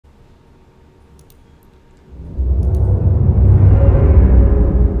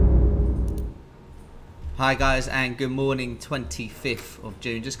Hi guys, and good morning. 25th of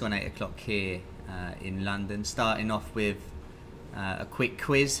June, just gone 8 o'clock here in London. Starting off with a quick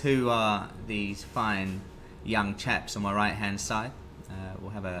quiz. Who are these fine young chaps on my right hand side?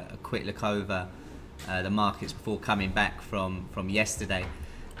 We'll have a quick look over the markets before coming back from yesterday.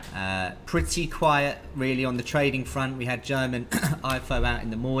 Pretty quiet really on the trading front. We had German IFO out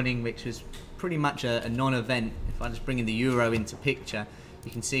in the morning, which was pretty much a non-event. If I just bring in the euro into picture, you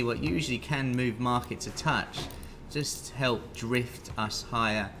can see what usually can move markets a touch just help drift us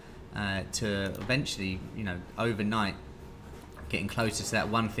higher to eventually, overnight getting closer to that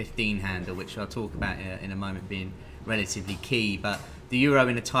 115 handle, which I'll talk about in a moment being relatively key. But the euro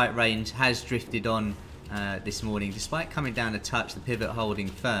in a tight range has drifted on this morning, despite coming down a touch, the pivot holding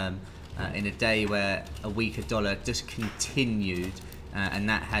firm in a day where a weaker dollar just continued, and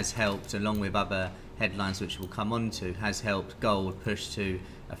that has helped, along with other headlines which we'll come on to, has helped gold push to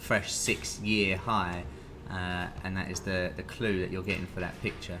a fresh 6-year high, and that is the clue that you're getting for that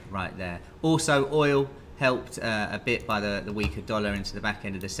picture right there. Also, oil helped a bit by the weaker dollar into the back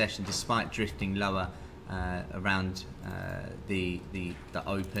end of the session, despite drifting lower around the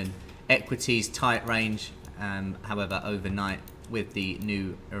open. Equities tight range, however, overnight with the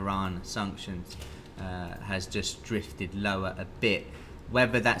new Iran sanctions has just drifted lower a bit.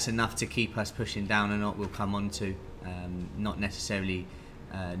 Whether that's enough to keep us pushing down or not, we'll come on to. Not necessarily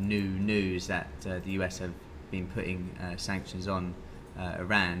new news that the US have been putting sanctions on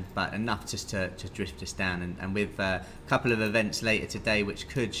Iran, but enough just to drift us down. And with a couple of events later today which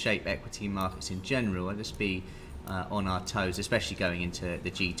could shape equity markets in general, I'll just be on our toes, especially going into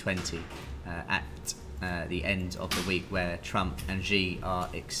the G20 at the end of the week, where Trump and Xi are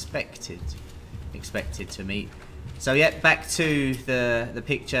expected to meet. So yeah, back to the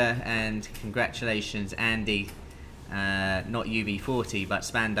picture, and congratulations Andy, not UB40 but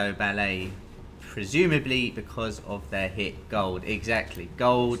Spandau Ballet, presumably because of their hit gold. Exactly,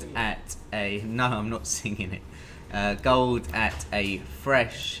 gold at a, no, I'm not singing it, gold at a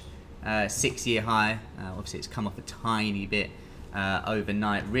fresh 6-year high. Obviously it's come off a tiny bit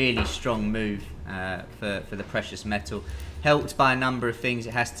overnight. Really strong move for the precious metal, helped by a number of things,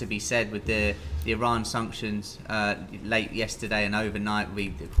 it has to be said, with the Iran sanctions late yesterday and overnight,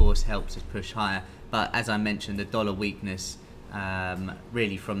 of course helped us push higher. But as I mentioned, the dollar weakness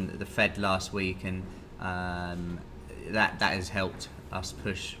really from the Fed last week, and that has helped us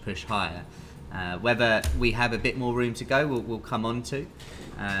push higher. Whether we have a bit more room to go, we'll come on to.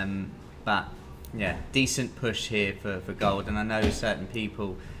 But yeah, decent push here for gold, and I know certain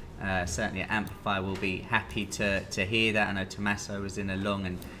people, certainly at Amplify, will be happy to hear that. I know Tommaso was in a long,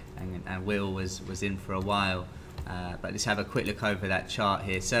 and Will was in for a while. But let's have a quick look over that chart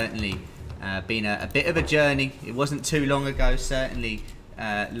here. Certainly been a bit of a journey. It wasn't too long ago, certainly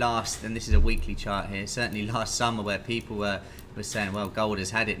last, and this is a weekly chart here, certainly last summer, where people were saying, well, gold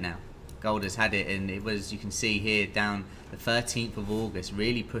has had it now. Gold has had it, and it was, you can see here down the 13th of August,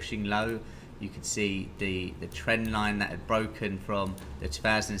 really pushing low. You could see the trend line that had broken from the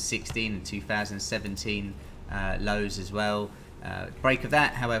 2016 and 2017 lows as well. Break of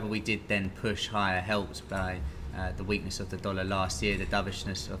that, however, we did then push higher, helped by the weakness of the dollar last year, the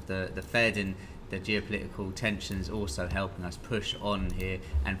dovishness of the Fed, and the geopolitical tensions also helping us push on here,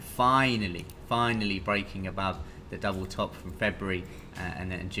 and finally breaking above the double top from February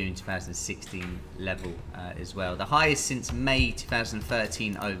and then June 2016 level as well. The highest since May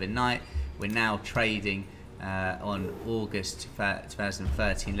 2013 overnight. We're now trading on August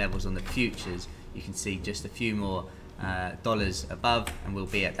 2013 levels on the futures. You can see just a few more dollars above, and we'll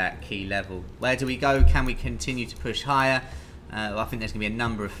be at that key level. Where do we go? Can we continue to push higher? Well, I think there's going to be a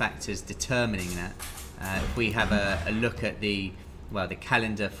number of factors determining that. If we have a look at the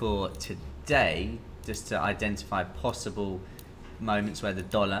calendar for today, just to identify possible moments where the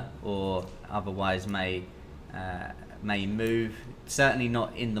dollar or otherwise may move. Certainly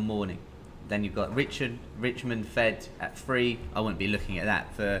not in the morning. Then you've got Richmond Fed at 3. I wouldn't be looking at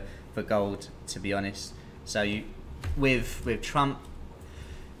that for gold, to be honest. So with Trump,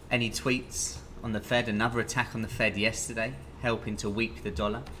 any tweets on the Fed, another attack on the Fed yesterday, helping to weaken the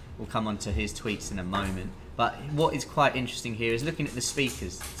dollar. We'll come on to his tweets in a moment. But what is quite interesting here is looking at the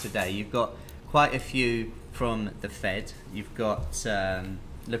speakers today. You've got quite a few from the Fed. You've got,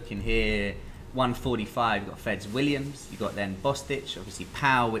 looking here, 145, you've got Fed's Williams, you've got then Bostich, obviously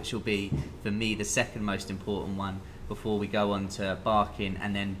Powell, which will be, for me, the second most important one, before we go on to Barkin,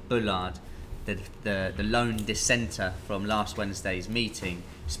 and then Bullard, the lone dissenter from last Wednesday's meeting,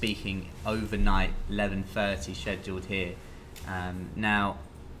 speaking overnight, 11:30 scheduled here. Now,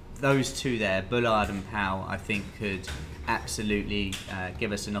 those two there, Bullard and Powell, I think could absolutely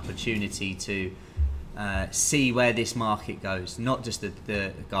give us an opportunity to see where this market goes, not just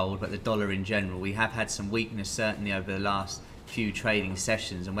the gold but the dollar in general. We have had some weakness certainly over the last few trading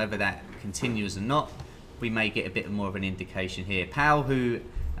sessions, and whether that continues or not, we may get a bit more of an indication here. Powell, who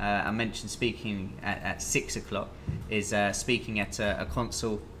I mentioned speaking at 6 o'clock, is speaking at a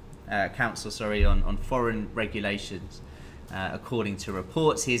council on foreign regulations. According to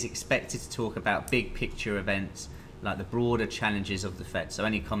reports, he is expected to talk about big picture events like the broader challenges of the Fed. So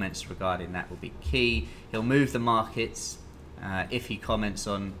any comments regarding that will be key. He'll move the markets if he comments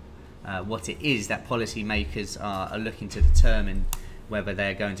on what it is that policymakers are looking to determine whether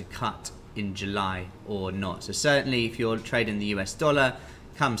they're going to cut in July or not. So certainly if you're trading the US dollar,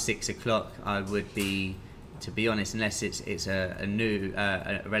 come 6 o'clock, I would be, to be honest, unless it's a new,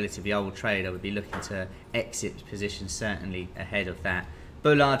 a relatively old trade, I would be looking to exit positions certainly ahead of that.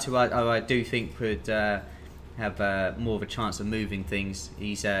 Bullard, who I do think would have more of a chance of moving things.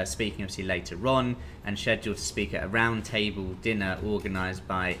 He's speaking obviously later on and scheduled to speak at a roundtable dinner organised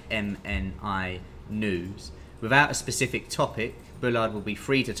by MNI News. Without a specific topic, Bullard will be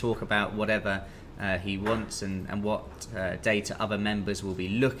free to talk about whatever he wants and what data other members will be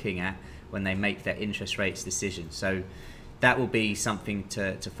looking at when they make their interest rates decisions. So that will be something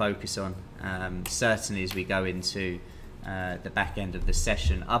to focus on, certainly as we go into the back end of the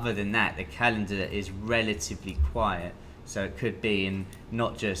session. Other than that, the calendar is relatively quiet, so it could be in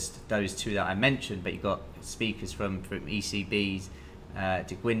not just those two that I mentioned, but you've got speakers from ECB's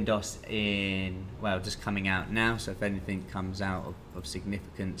de Guindos in, well, just coming out now, so if anything comes out of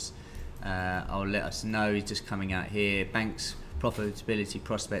significance, I'll let us know. He's just coming out here. Banks profitability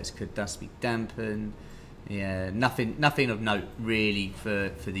prospects could thus be dampened. Yeah, nothing of note really for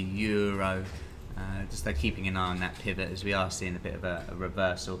the euro. Just they're keeping an eye on that pivot, as we are seeing a bit of a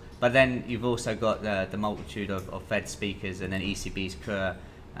reversal. But then you've also got the multitude of Fed speakers, and then ECB's Kerr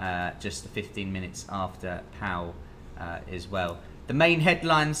just 15 minutes after Powell as well. The main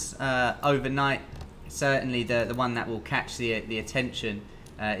headlines overnight, certainly the one that will catch the attention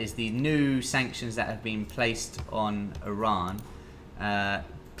is the new sanctions that have been placed on Iran.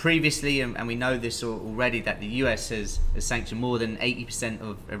 Previously, and we know this already, that the US has sanctioned more than 80%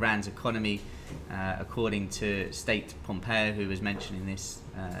 of Iran's economy, according to State Pompeo, who was mentioning this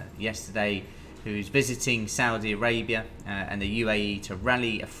yesterday, who's visiting Saudi Arabia and the UAE to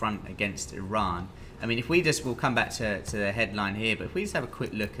rally a front against Iran. I mean, if we just, we'll come back to the headline here, but if we just have a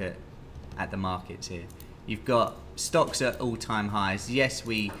quick look at the markets here, you've got stocks at all-time highs. Yes,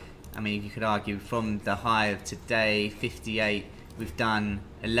 I mean, you could argue from the high of today, 58, we've done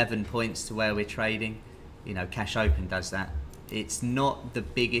 11 points to where we're trading. You know, cash open does that. It's not the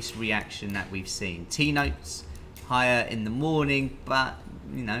biggest reaction that we've seen. T-notes higher in the morning, but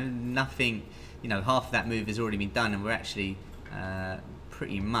you know, nothing, you know, half of that move has already been done, and we're actually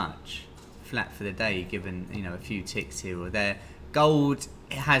pretty much flat for the day, given, you know, a few ticks here or there. Gold,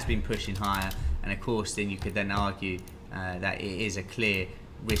 it has been pushing higher, and of course then you could then argue that it is a clear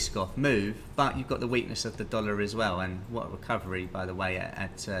risk off move, but you've got the weakness of the dollar as well. And what recovery, by the way,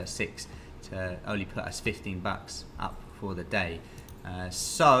 at 6 to only put us $15 up for the day.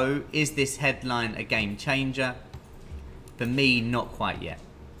 So is this headline a game changer? For me, not quite yet.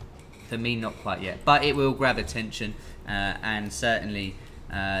 For me, not quite yet, but it will grab attention, and certainly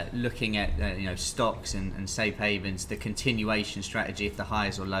looking at you know, stocks and safe havens, the continuation strategy, if the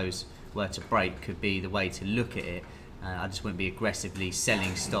highs or lows were to break, could be the way to look at it. I just wouldn't be aggressively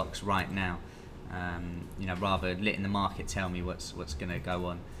selling stocks right now. You know, rather letting the market tell me what's going to go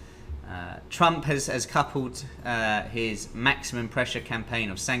on. Trump has coupled his maximum pressure campaign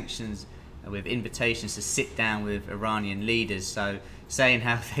of sanctions with invitations to sit down with Iranian leaders. So saying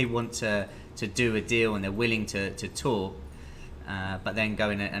how they want to do a deal and they're willing to talk, but then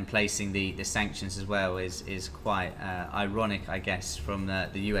going and placing the sanctions as well is quite ironic, I guess, from the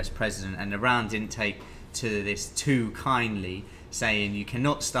US president. And Iran didn't take to this too kindly, saying you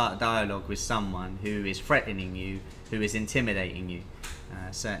cannot start a dialogue with someone who is threatening you, who is intimidating you.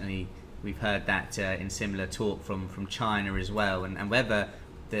 Certainly we've heard that in similar talk from China as well, and whether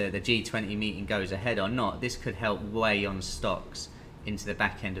the G20 meeting goes ahead or not, this could help weigh on stocks into the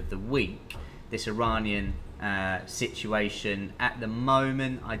back end of the week. This Iranian situation at the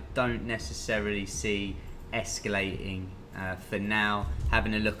moment, I don't necessarily see escalating for now.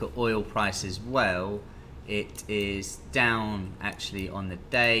 Having a look at oil price as well, it is down actually on the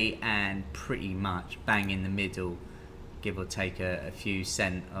day and pretty much bang in the middle, give or take a few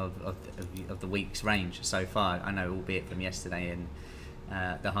cent of the week's range so far. I know, albeit from yesterday and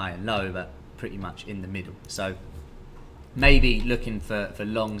the high and low, but pretty much in the middle. So maybe looking for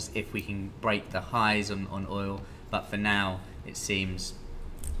longs if we can break the highs on oil, but for now it seems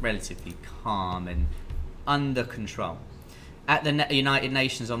relatively calm, and under control. At the United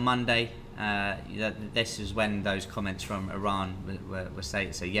Nations on Monday, this is when those comments from Iran were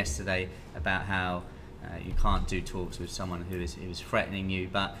said. So yesterday, about how you can't do talks with someone who is threatening you.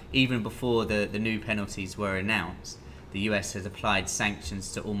 But even before the new penalties were announced, the US has applied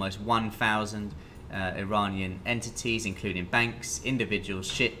sanctions to almost 1,000 Iranian entities, including banks, individuals,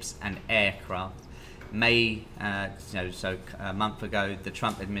 ships, and aircraft. So a month ago, the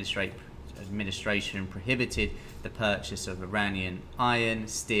Trump administration prohibited the purchase of Iranian iron,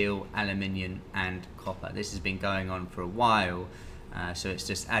 steel, aluminium, and copper. This has been going on for a while, so it's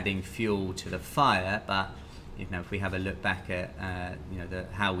just adding fuel to the fire. But if we have a look back at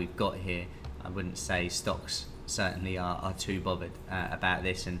how we've got here, I wouldn't say stocks certainly are too bothered about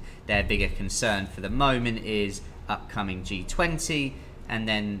this, and their bigger concern for the moment is upcoming G20 and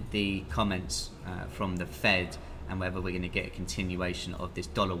then the comments from the Fed, and whether we're going to get a continuation of this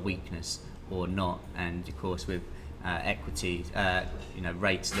dollar weakness or not. And of course, with equity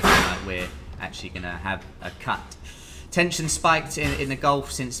rates looking like we're actually going to have a cut. Tension spiked in the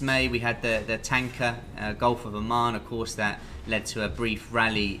Gulf since May. We had the tanker Gulf of Oman, of course, that led to a brief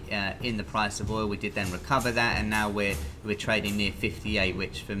rally in the price of oil. We did then recover that, and now we're trading near 58,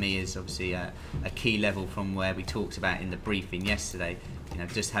 which for me is obviously a key level from where we talked about in the briefing yesterday.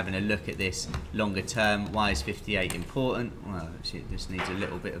 Just having a look at this longer term, why is 58 important? Well, it just needs a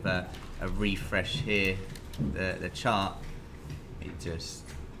little bit of a refresh here. The chart, it just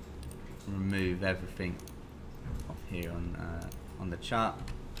remove everything off here on the chart.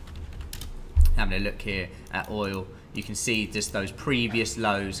 Having a look here at oil, you can see just those previous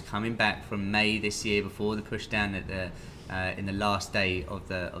lows coming back from May this year before the push down at in the last day of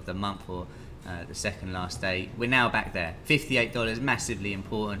the month, or the second last day. We're now back there. $58, massively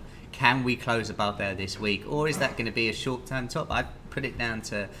important. Can we close above there this week, or is that going to be a short-term top? I put it down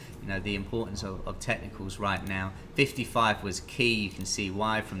to the importance of technicals right now. 55 was key. You can see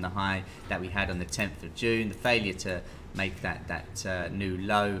why from the high that we had on the 10th of June, the failure to make that new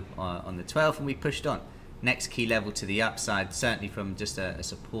low on the 12th, and we pushed on. Next key level to the upside, certainly from just a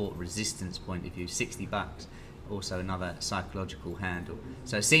support resistance point of view, $60. Also another psychological handle.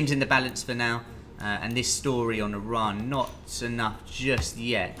 So it seems in the balance for now, and this story on Iran not enough just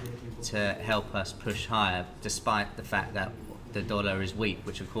yet to help us push higher, despite the fact that the dollar is weak,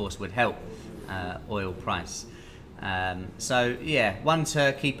 which of course would help oil price. So yeah, one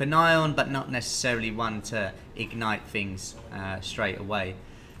to keep an eye on, but not necessarily one to ignite things straight away.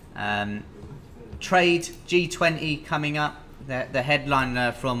 Trade G20 coming up. The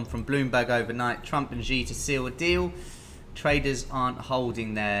headline from Bloomberg overnight: Trump and Xi to seal a deal. Traders aren't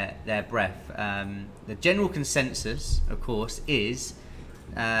holding their breath. The general consensus, of course, is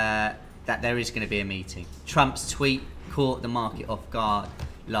that there is going to be a meeting. Trump's tweet caught the market off guard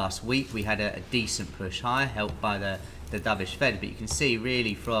last week. We had a decent push higher, helped by the dovish Fed. But you can see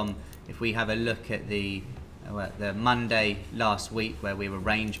really from, if we have a look at the Monday last week, where we were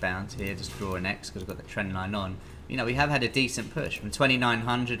range bound here, just draw an X because I've got the trend line on. We have had a decent push from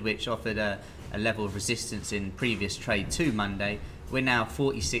 2,900, which offered a level of resistance in previous trade to Monday. We're now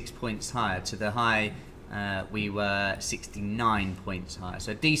 46 points higher. To the high, we were 69 points higher.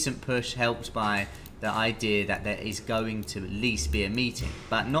 So decent push, helped by the idea that there is going to at least be a meeting,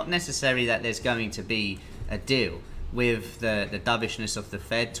 but not necessarily that there's going to be a deal. With the dovishness of the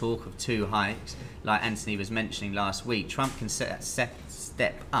Fed, talk of 2 hikes, like Anthony was mentioning last week, Trump can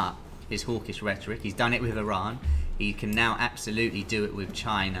step up his hawkish rhetoric. He's done it with Iran. He can now absolutely do it with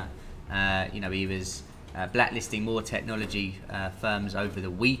China. He was blacklisting more technology firms over the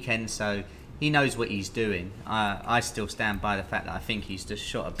weekend, so he knows what he's doing. I still stand by the fact that I think he's just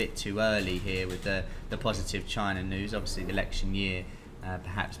shot a bit too early here with the positive China news. Obviously, the election year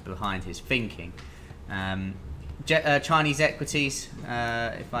perhaps behind his thinking. Chinese equities,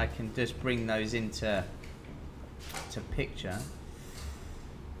 if I can just bring those into picture.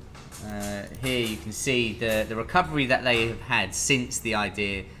 Here you can see the recovery that they have had since the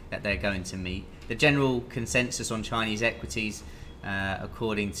idea that they're going to meet. The general consensus on Chinese equities,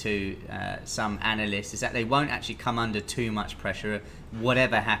 according to some analysts, is that they won't actually come under too much pressure,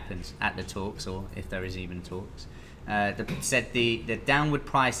 whatever happens at the talks, or if there is even talks. Said the downward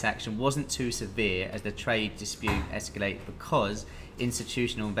price action wasn't too severe as the trade dispute escalated because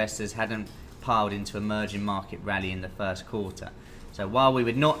institutional investors hadn't piled into emerging market rally in the first quarter. So while we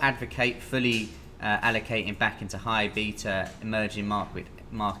would not advocate fully allocating back into high beta emerging market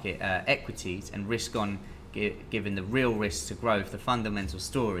equities and risk on given the real risks to growth, the fundamental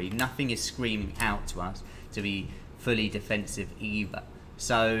story, nothing is screaming out to us to be fully defensive either.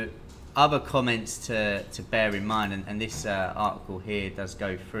 So other comments to bear in mind, and this article here does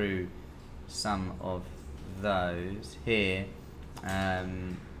go through some of those here. Let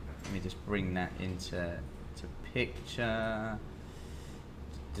me just bring that into picture.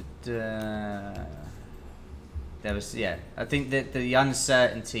 There was, I think that the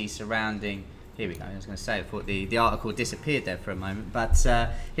uncertainty surrounding, here we go, I was going to say, I thought the article disappeared there for a moment, but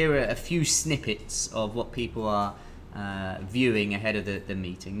here are a few snippets of what people are viewing ahead of the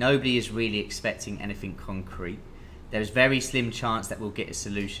meeting. Nobody is really expecting anything concrete. There is very slim chance that we'll get a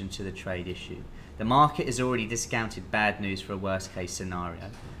solution to the trade issue. The market has already discounted bad news for a worst case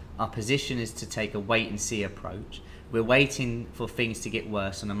scenario. Our position is to take a wait and see approach. We're waiting for things to get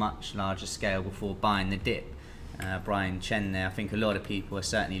worse on a much larger scale before buying the dip. Brian Chen there, I think a lot of people are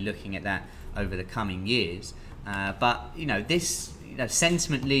certainly looking at that over the coming years. But this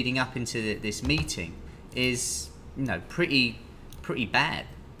sentiment leading up into this meeting is pretty bad.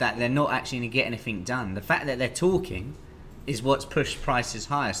 That they're not actually going to get anything done. The fact that they're talking is what's pushed prices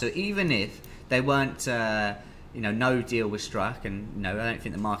higher. So even if they weren't, no deal was struck, and I don't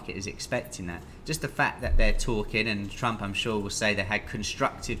think the market is expecting that. Just the fact that they're talking, and Trump, I'm sure, will say they had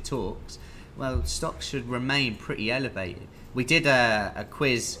constructive talks. Well, stocks should remain pretty elevated. We did a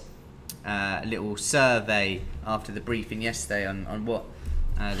quiz, a little survey after the briefing yesterday on what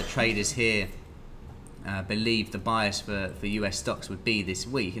the traders here believed the bias for US stocks would be this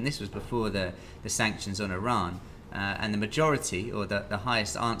week, and this was before the sanctions on Iran, and the majority, or the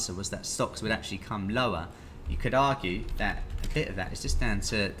highest answer, was that stocks would actually come lower. You could argue that a bit of that is just down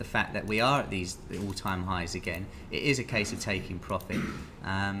to the fact that we are at these all-time highs again. It is a case of taking profit,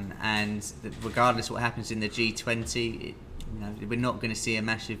 and regardless of what happens in the G20, we're not going to see a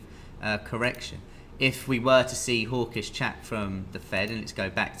massive correction. If we were to see hawkish chat from the Fed, and let's go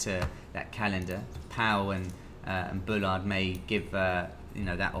back to that calendar, Powell and Bullard may give that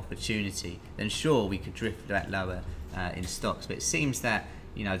opportunity, then sure, we could drift that lower in stocks. But it seems that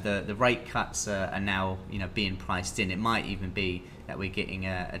the rate cuts are now being priced in. It might even be that we're getting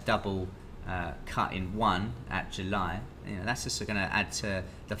a double cut in one at July. That's just going to add to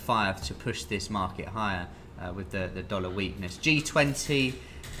the fire to push this market higher with the dollar weakness. G20.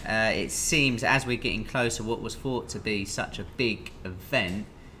 It seems as we're getting closer, what was thought to be such a big event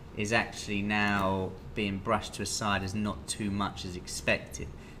is actually now being brushed to a side as not too much as expected.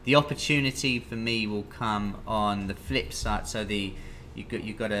 The opportunity for me will come on the flip side. So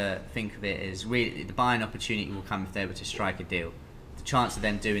you've got to think of it as really the buying opportunity will come if they were to strike a deal. The chance of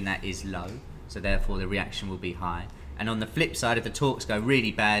them doing that is low, so therefore the reaction will be high. And on the flip side, if the talks go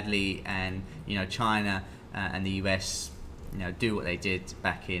really badly and China and the US do what they did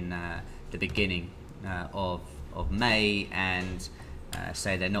back in the beginning of May and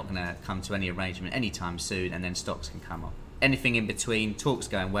say they're not going to come to any arrangement anytime soon, and then stocks can come off. Anything in between, talks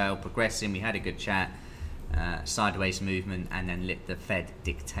going well, progressing, we had a good chat, sideways movement, and then let the Fed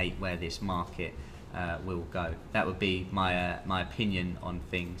dictate where this market will go. That would be my opinion on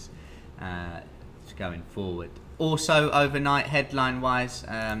things going forward. Also, overnight, headline-wise,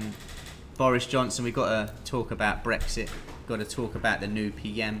 Boris Johnson, we've got to talk about Brexit, got to talk about the new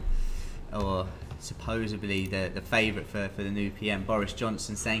PM, or supposedly the favourite for the new PM, Boris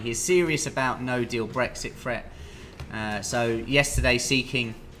Johnson, saying he's serious about no-deal Brexit threat. So yesterday,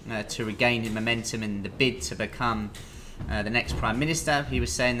 seeking to regain his momentum in the bid to become the next Prime Minister, he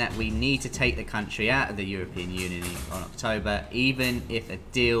was saying that we need to take the country out of the European Union on October, even if a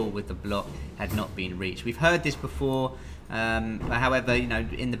deal with the bloc had not been reached. We've heard this before, but however,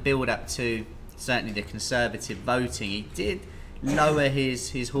 in the build-up to certainly the Conservative voting, he did lower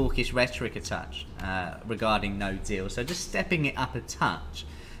his hawkish rhetoric a touch regarding no deal. So just stepping it up a touch.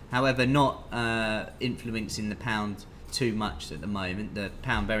 However, not influencing the pound too much at the moment. The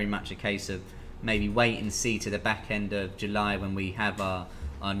pound very much a case of maybe wait and see to the back end of July when we have our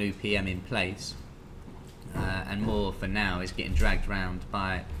new PM in place. And more for now is getting dragged around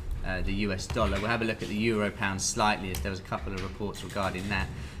by the US dollar. We'll have a look at the euro pound slightly, as there was a couple of reports regarding that.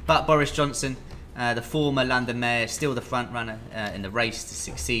 But Boris Johnson, the former London mayor, still the front runner in the race to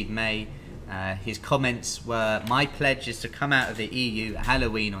succeed May. His comments were, "My pledge is to come out of the EU at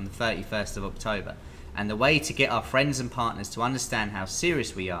Halloween on the 31st of October. And the way to get our friends and partners to understand how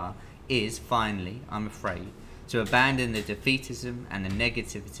serious we are is, finally, I'm afraid, to abandon the defeatism and the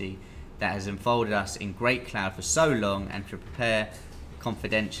negativity that has enfolded us in great cloud for so long, and to prepare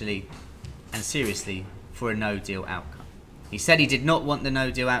confidentially and seriously for a no-deal outcome." He said he did not want the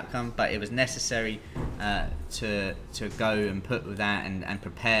no-deal outcome, but it was necessary to go and put with that and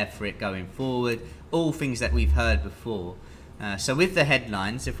prepare for it going forward. All things that we've heard before. So with the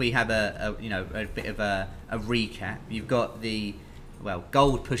headlines, if we have a bit of a recap, you've got the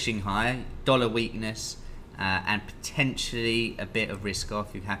gold pushing higher, dollar weakness, and potentially a bit of risk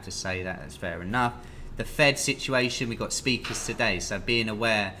off. You have to say that, that's fair enough. The Fed situation, we've got speakers today, so being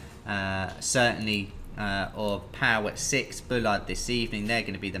aware certainly of Powell at 6, Bullard this evening. They're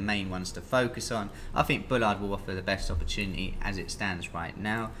going to be the main ones to focus on. I think Bullard will offer the best opportunity as it stands right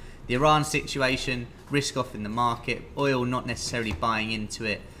now. The Iran situation, risk off in the market. Oil not necessarily buying into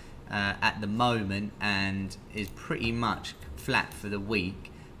it at the moment, and is pretty much flat for the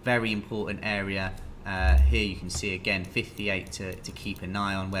week. Very important area. Here you can see again 58 to keep an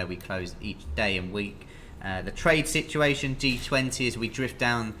eye on where we close each day and week. The trade situation, G20, as we drift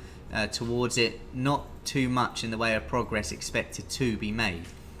down towards it, not too much in the way of progress expected to be made.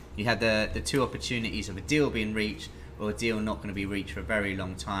 You have the two opportunities of a deal being reached or a deal not going to be reached for a very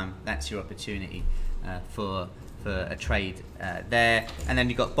long time. That's your opportunity for a trade there. And then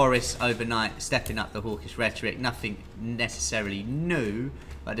you've got Boris overnight stepping up the hawkish rhetoric. Nothing necessarily new,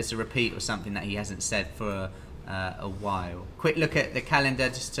 but just a repeat of something that he hasn't said for a while. Quick look at the calendar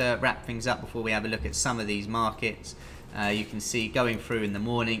just to wrap things up before we have a look at some of these markets. You can see going through in the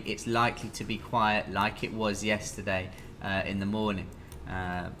morning, it's likely to be quiet like it was yesterday in the morning.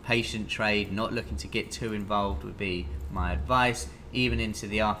 Patient trade, not looking to get too involved would be my advice. Even into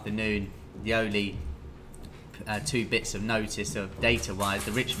the afternoon, the only two bits of notice of data-wise,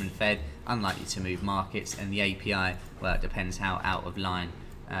 the Richmond Fed, unlikely to move markets, and the API, well, it depends how out of line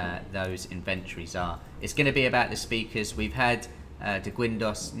those inventories are. It's going to be about the speakers. We've had De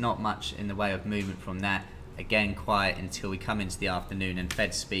Guindos, not much in the way of movement from that. Again, quiet until we come into the afternoon and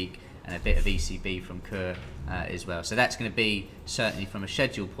Fed speak, and a bit of ECB from Kerr as well. So that's going to be, certainly from a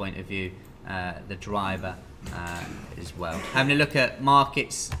schedule point of view, the driver as well. Having a look at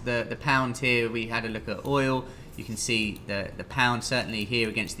markets, the pound here, we had a look at oil. You can see the pound certainly here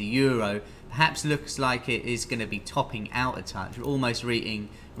against the euro perhaps looks like it is going to be topping out a touch. We're almost reaching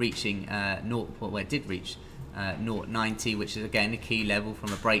 0.90, which is again a key level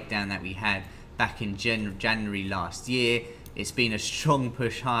from a breakdown that we had back in January last year. It's been a strong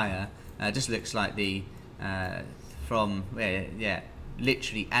push higher. Just looks like the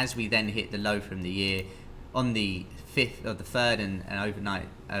literally as we then hit the low from the year on the 5th or the 3rd and overnight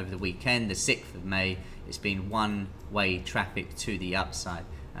over the weekend, the 6th of May, it's been one-way traffic to the upside.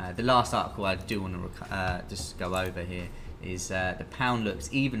 The last article I do want to just go over here is the pound looks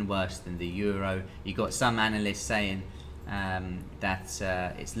even worse than the euro. You've got some analysts saying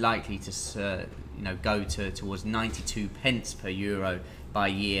that it's likely to go towards 92 pence per euro by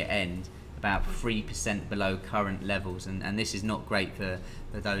year end, about 3% below current levels, and this is not great for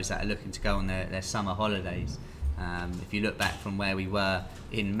those that are looking to go on their summer holidays. If you look back from where we were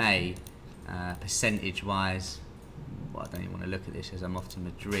in May, percentage wise, well, I don't even want to look at this as I'm off to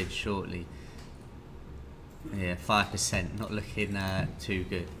Madrid shortly. Yeah, 5%, not looking too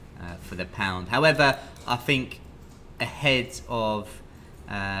good for the pound. However, I think ahead of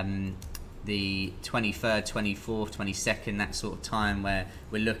the 23rd, 24th, 22nd, that sort of time where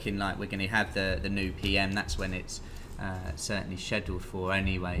we're looking like we're going to have the new PM, that's when it's certainly scheduled for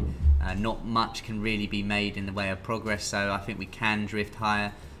anyway. Not much can really be made in the way of progress, so I think we can drift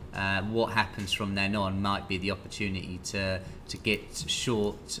higher. What happens from then on might be the opportunity to get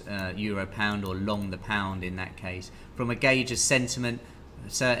short euro pound or long the pound in that case. From a gauge of sentiment,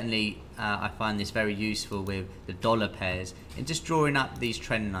 certainly I find this very useful with the dollar pairs in just drawing up these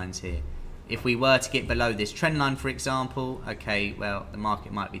trend lines here. If we were to get below this trend line, for example, okay, well, the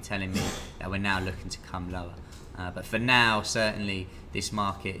market might be telling me that we're now looking to come lower. But for now, certainly this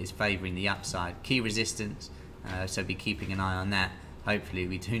market is favouring the upside. Key resistance, so be keeping an eye on that. Hopefully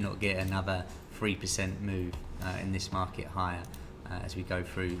we do not get another 3% move in this market higher as we go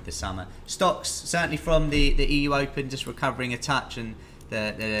through the summer. Stocks, certainly from the EU Open, just recovering a touch, and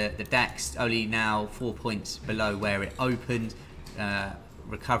the DAX only now 4 points below where it opened,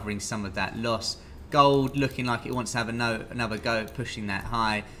 recovering some of that loss. Gold looking like it wants to have another go at pushing that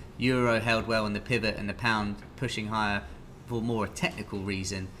high. Euro held well on the pivot, and the pound pushing higher for more a technical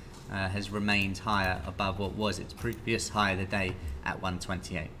reason has remained higher above what was its previous high of the day at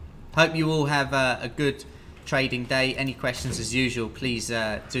 128. Hope you all have a good trading day. Any questions as usual, please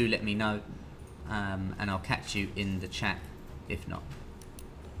do let me know, and I'll catch you in the chat if not.